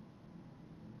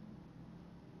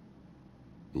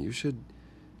 You should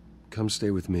come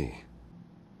stay with me.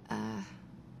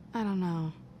 I don't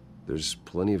know. There's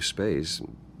plenty of space.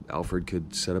 Alfred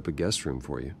could set up a guest room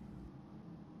for you.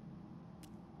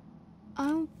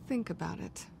 I'll think about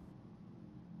it.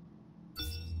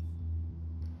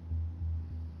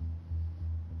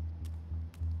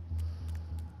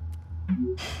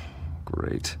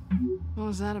 Great. What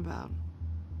was that about?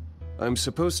 I'm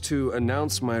supposed to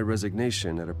announce my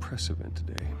resignation at a press event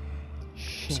today.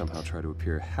 Shit. Somehow try to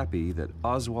appear happy that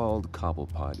Oswald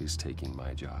Cobblepot is taking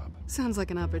my job. Sounds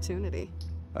like an opportunity.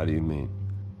 How do you mean?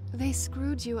 They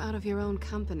screwed you out of your own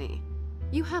company.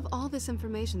 You have all this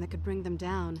information that could bring them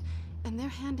down, and they're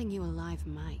handing you a live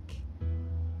mic.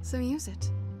 So use it.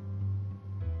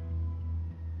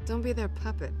 Don't be their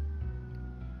puppet.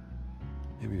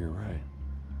 Maybe you're right.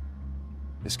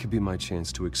 This could be my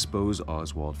chance to expose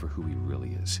Oswald for who he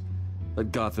really is.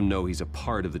 Let Gotham know he's a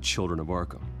part of the Children of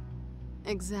Arkham.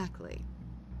 Exactly.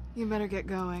 You better get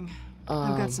going.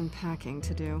 I've got some packing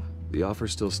to do. The offer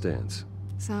still stands.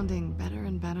 Sounding better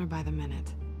and better by the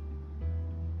minute.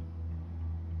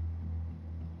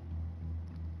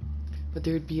 But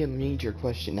there'd be a major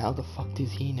question. How the fuck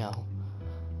does he know?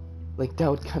 Like, that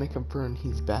would kind of confirm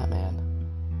he's Batman.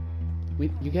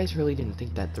 You guys really didn't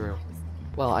think that through.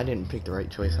 Well, I didn't pick the right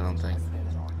choice, I don't think.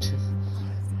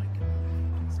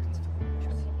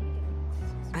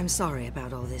 I'm sorry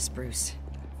about all this, Bruce.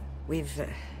 We've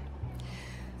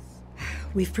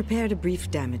prepared a brief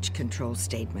damage control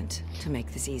statement to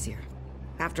make this easier.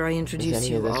 After I introduce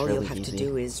you, all you'll have to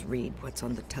do is read what's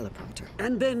on the teleprompter.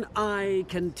 And then I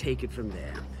can take it from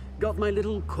there. Got my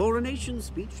little coronation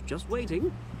speech just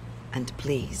waiting. And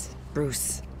please,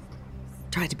 Bruce,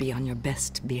 try to be on your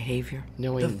best behavior.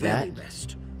 The very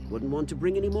best. Wouldn't want to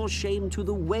bring any more shame to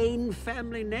the Wayne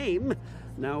family name,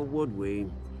 now would we?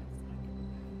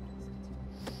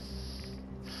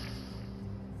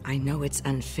 I know it's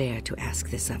unfair to ask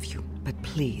this of you, but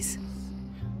please,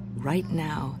 right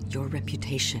now, your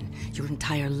reputation, your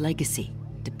entire legacy,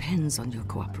 depends on your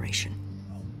cooperation.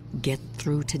 Get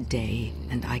through today,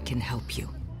 and I can help you.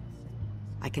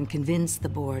 I can convince the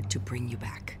board to bring you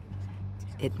back.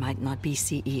 It might not be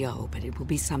CEO, but it will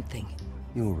be something.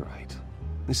 You're right.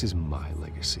 This is my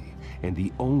legacy, and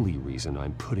the only reason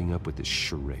I'm putting up with this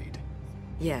charade.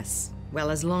 Yes.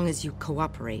 Well, as long as you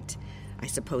cooperate, I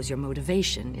suppose your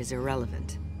motivation is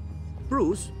irrelevant.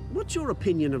 Bruce, what's your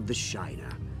opinion of the Shiner?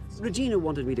 Regina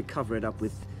wanted me to cover it up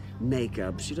with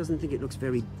makeup. She doesn't think it looks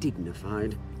very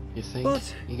dignified. You think?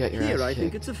 But You got your here ass I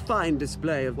think kicked. it's a fine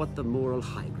display of what the moral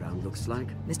high ground looks like.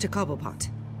 Mr. Cobblepot.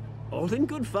 All in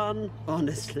good fun,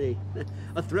 honestly.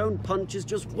 A thrown punch is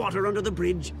just water under the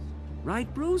bridge.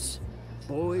 Right, Bruce?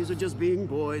 Boys are just being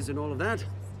boys and all of that.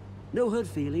 No hurt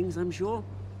feelings, I'm sure.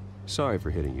 Sorry for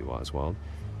hitting you, Oswald.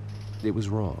 It was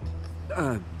wrong.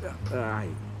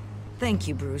 Thank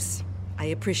you, Bruce. I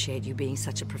appreciate you being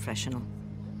such a professional.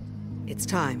 It's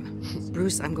time.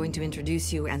 Bruce, I'm going to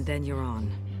introduce you, and then you're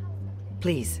on.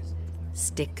 Please,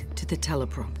 stick to the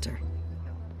teleprompter.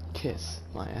 Kiss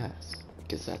my ass,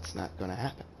 because that's not gonna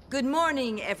happen. Good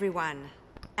morning, everyone.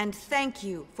 And thank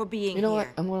you for being here. You know what?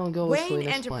 I'm gonna go with Wayne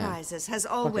Selena's Enterprises has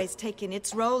always taken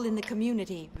its role in the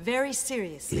community very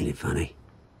seriously. Isn't it funny?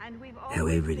 How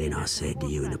everything I said to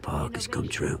you in the park has come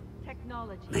true.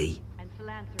 Me,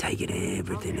 taking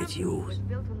everything that's yours.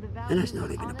 And that's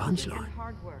not even a punchline.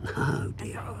 No,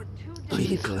 dear. Not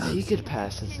even close. You could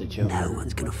pass as a joke. No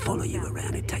one's gonna follow you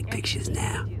around and take pictures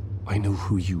now. I know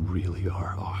who you really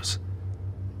are, Oz.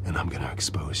 And I'm gonna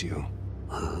expose you.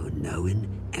 Oh, knowing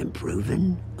and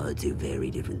proving are two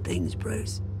very different things,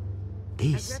 Bruce.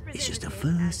 This is just a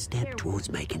first step towards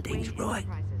making things right.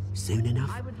 Soon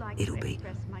enough, it'll be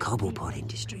Cobblepot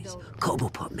Industries,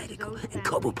 Cobblepot Medical, and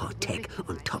Cobblepot Tech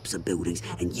on tops of buildings,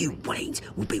 and you, Waynes,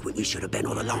 will be what you should have been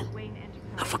all along.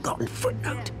 A forgotten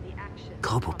footnote.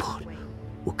 Cobblepot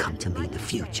will come to mean the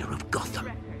future of Gotham.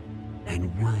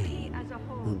 And Wayne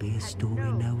will be a story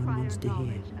no one wants to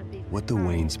hear. What the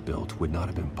Waynes built would not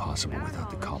have been possible without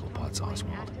the Cobblepots,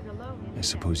 Oswald. I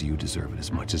suppose you deserve it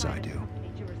as much as I do.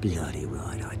 Bloody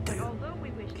right I do.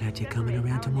 Glad you're coming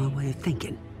around to my way of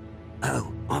thinking.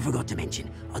 Oh, I forgot to mention,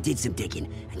 I did some digging,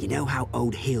 and you know how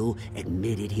old Hill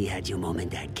admitted he had your mom and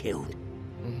dad killed?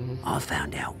 I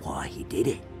found out why he did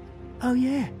it. Oh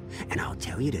yeah, and I'll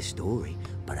tell you the story,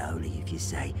 but only if you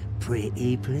say,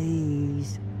 pretty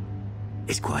please.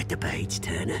 It's quite the page,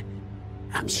 Turner.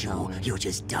 I'm sure you're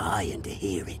just dying to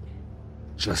hear it.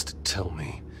 Just tell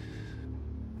me.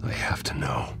 I have to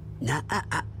know. Nah,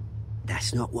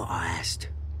 that's not what I asked.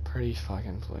 Pretty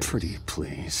fucking please. Pretty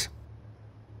please.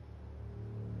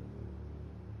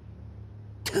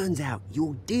 Turns out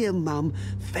your dear mum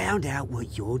found out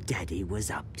what your daddy was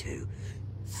up to.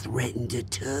 Threatened to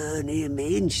turn him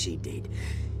in, she did.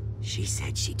 She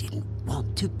said she didn't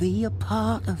want to be a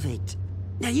part of it.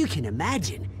 Now you can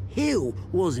imagine, Hill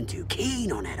wasn't too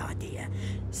keen on that idea.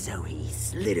 So he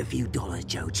slid a few dollars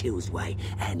Joe Chill's way,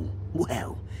 and,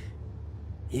 well,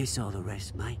 you saw the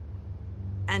rest, mate.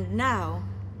 And now,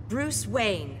 Bruce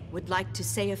Wayne would like to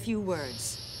say a few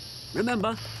words.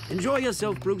 Remember, enjoy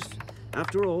yourself, Bruce.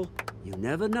 After all, you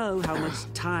never know how much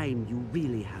time you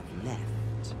really have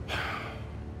left.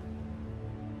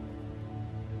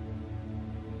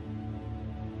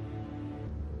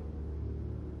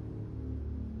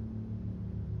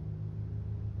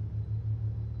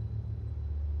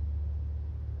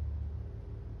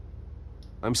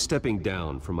 I'm stepping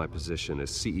down from my position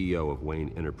as CEO of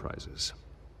Wayne Enterprises.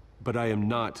 But I am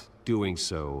not doing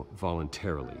so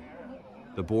voluntarily.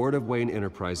 The board of Wayne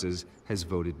Enterprises has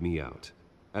voted me out.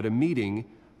 At a meeting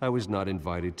I was not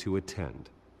invited to attend.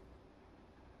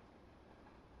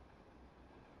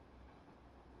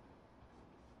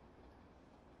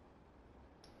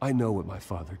 I know what my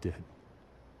father did.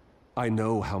 I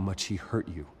know how much he hurt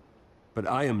you. But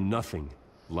I am nothing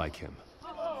like him.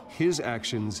 His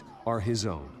actions are his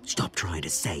own. Stop trying to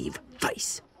save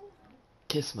face.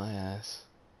 Kiss my ass.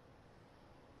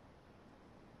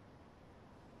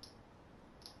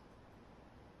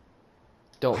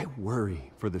 Don't. I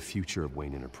worry for the future of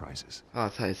Wayne Enterprises. Oh, I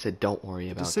thought I said don't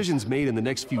worry about Decisions made in the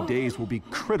next few days will be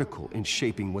critical in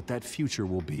shaping what that future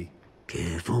will be.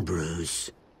 Careful,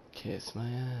 Bruce. Kiss my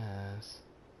ass.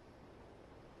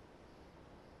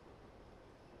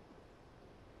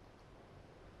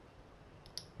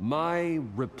 My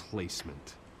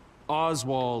replacement,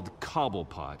 Oswald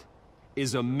Cobblepot,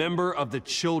 is a member of the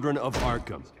Children of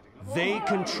Arkham. They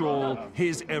control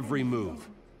his every move.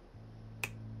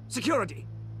 Security!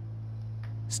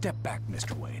 Step back,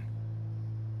 Mr. Wayne.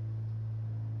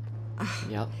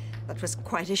 Yep. That was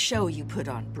quite a show you put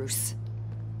on, Bruce.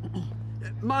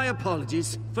 My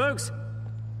apologies. Folks,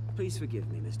 please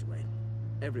forgive me, Mr. Wayne.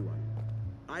 Everyone.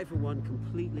 I, for one,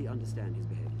 completely understand his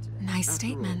behavior today. Nice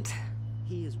statement.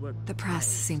 The press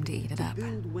seemed to eat it up.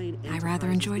 I rather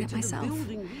enjoyed it myself.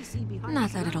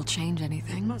 Not that it'll change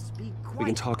anything. We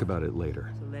can talk about it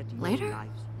later. Later?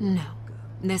 No.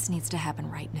 This needs to happen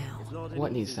right now.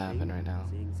 What needs to happen right now?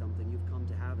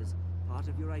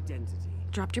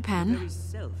 Dropped your pen.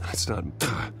 That's not...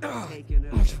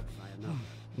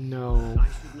 No.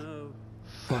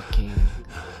 Fucking...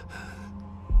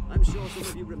 I'm sure some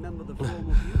of you remember the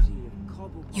formal beauty of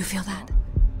cobble. You feel that?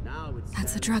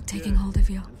 That's the drug taking hold of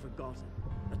you.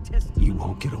 You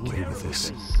won't get away with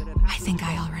this. I think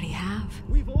I already have.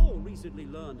 We've all recently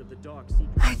learned of the dark secret.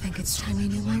 I think it's time you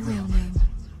knew my real name.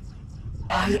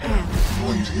 I am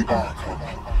Lady Arkham.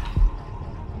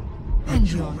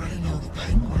 And you already know the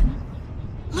Penguin.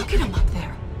 Look at him up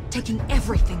there, taking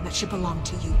everything that should belong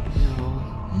to you.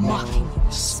 Mocking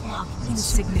you, smug,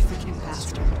 insignificant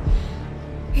bastard.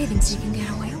 He thinks he can get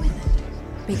away with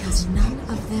it. Because none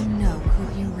of them know who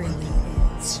he really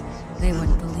is. They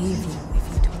wouldn't believe you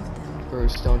if you told them.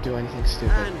 Bruce, don't do anything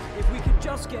stupid. And if we could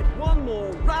just get one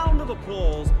more round of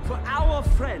applause for our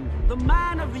friend, the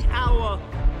man of the hour,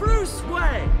 Bruce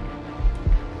Wayne.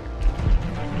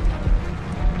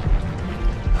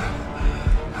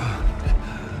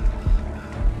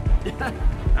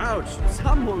 Ouch,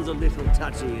 someone's a little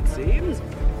touchy, it seems.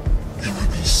 It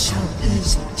would be so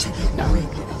easy to get rid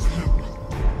of him.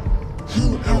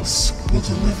 Who else will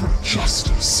deliver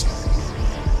justice?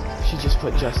 She just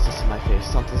put justice in my face.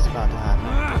 Something's about to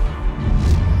happen.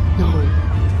 No.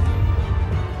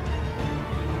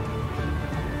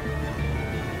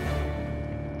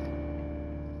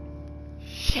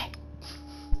 Shit.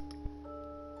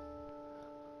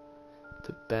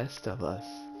 The best of us.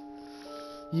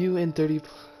 You and 30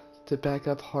 to back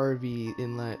up Harvey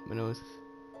in Latmanos.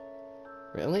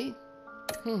 Really?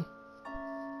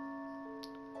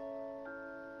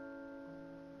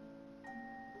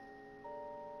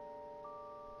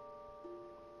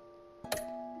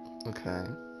 Okay.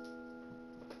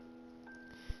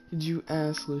 Did you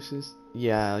ask Lucius?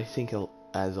 Yeah, I think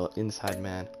as an inside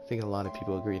man, I think a lot of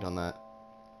people agreed on that.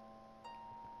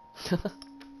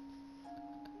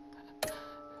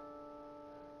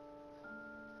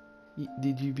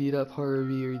 Did you beat up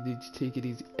Harvey or did you take it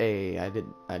easy? Hey, I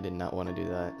did not want to do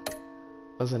that.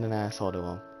 Wasn't an asshole to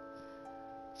him.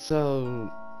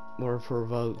 So, we're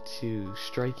provoked to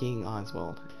striking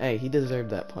Oswald. Hey, he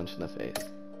deserved that punch in the face.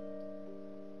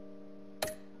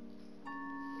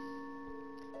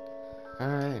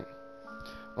 Alright.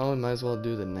 Well, we might as well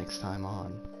do the next time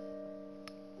on.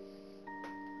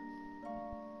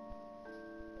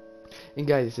 And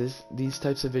guys, these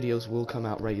types of videos will come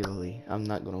out regularly. I'm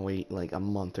not gonna wait like a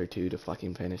month or two to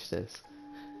fucking finish this.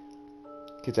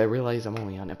 Because I realize I'm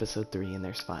only on episode 3 and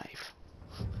there's 5.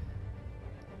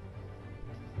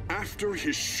 After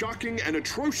his shocking and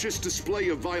atrocious display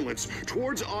of violence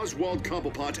towards Oswald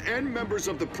Cobblepot and members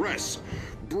of the press,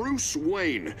 Bruce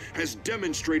Wayne has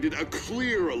demonstrated a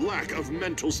clear lack of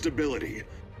mental stability.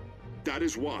 That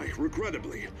is why,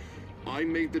 regrettably, I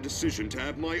made the decision to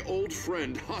have my old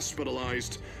friend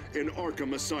hospitalized in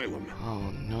Arkham Asylum.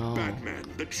 Oh no. Batman,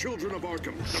 the Children of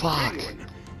Arkham, the Fuck. Penguin.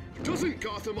 Doesn't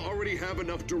Gotham already have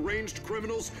enough deranged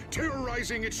criminals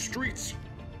terrorizing its streets?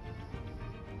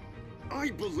 I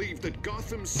believe that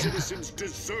Gotham's citizens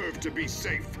deserve to be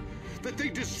safe. That they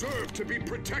deserve to be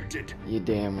protected. You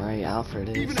damn right, Alfred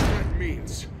is. Even if that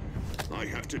means I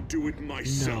have to do it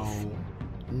myself.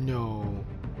 No.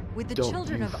 With the Don't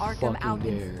Children you of Arkham fucking out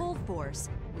dare. in full force,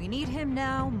 we need him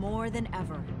now more than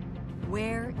ever.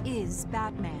 Where is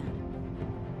Batman?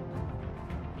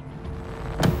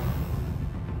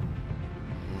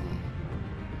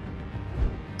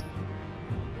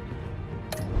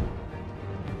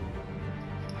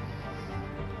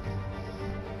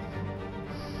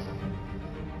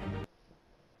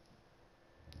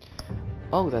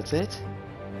 Oh, that's it?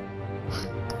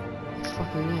 It's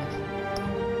fucking it.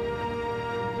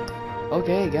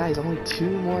 Okay, guys, only 2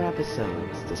 more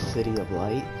episodes. The City of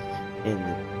Light and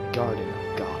the Garden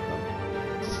of Gotham.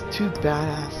 Just 2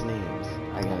 badass names,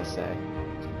 I gotta say.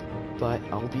 But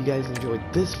I hope you guys enjoyed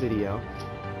this video.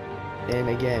 And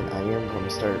again, I am going to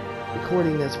start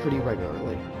recording this pretty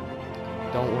regularly.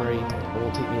 Don't worry, it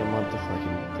won't take me a month to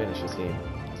fucking finish this game.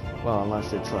 Well,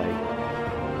 unless it's like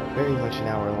very much an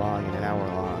hour long and an hour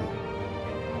long.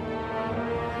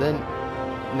 Then,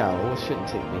 no, it shouldn't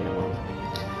take me a month.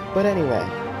 But anyway,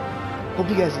 hope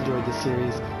you guys enjoyed this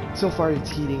series. So far it's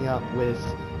heating up with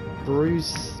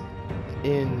Bruce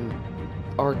in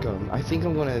Arkham. I think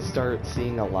I'm gonna start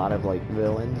seeing a lot of like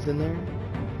villains in there.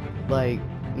 Like,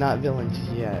 not villains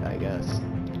yet, I guess.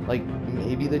 Like,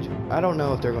 maybe I don't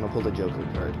know if they're gonna pull the Joker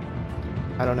card.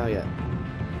 I don't know yet.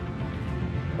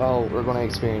 Well, we're gonna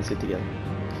experience it together.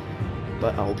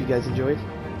 But I hope you guys enjoyed.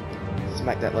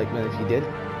 Smack that like button if you did.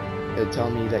 It'll tell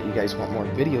me that you guys want more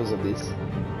videos of this.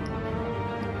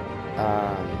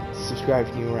 Subscribe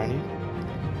if you're new around here.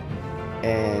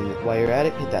 And while you're at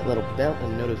it, hit that little bell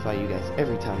and notify you guys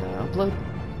every time that I upload.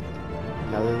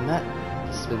 And other than that,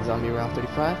 this has been Zombie Round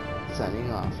 35,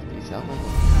 signing off. Peace out, my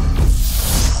friends.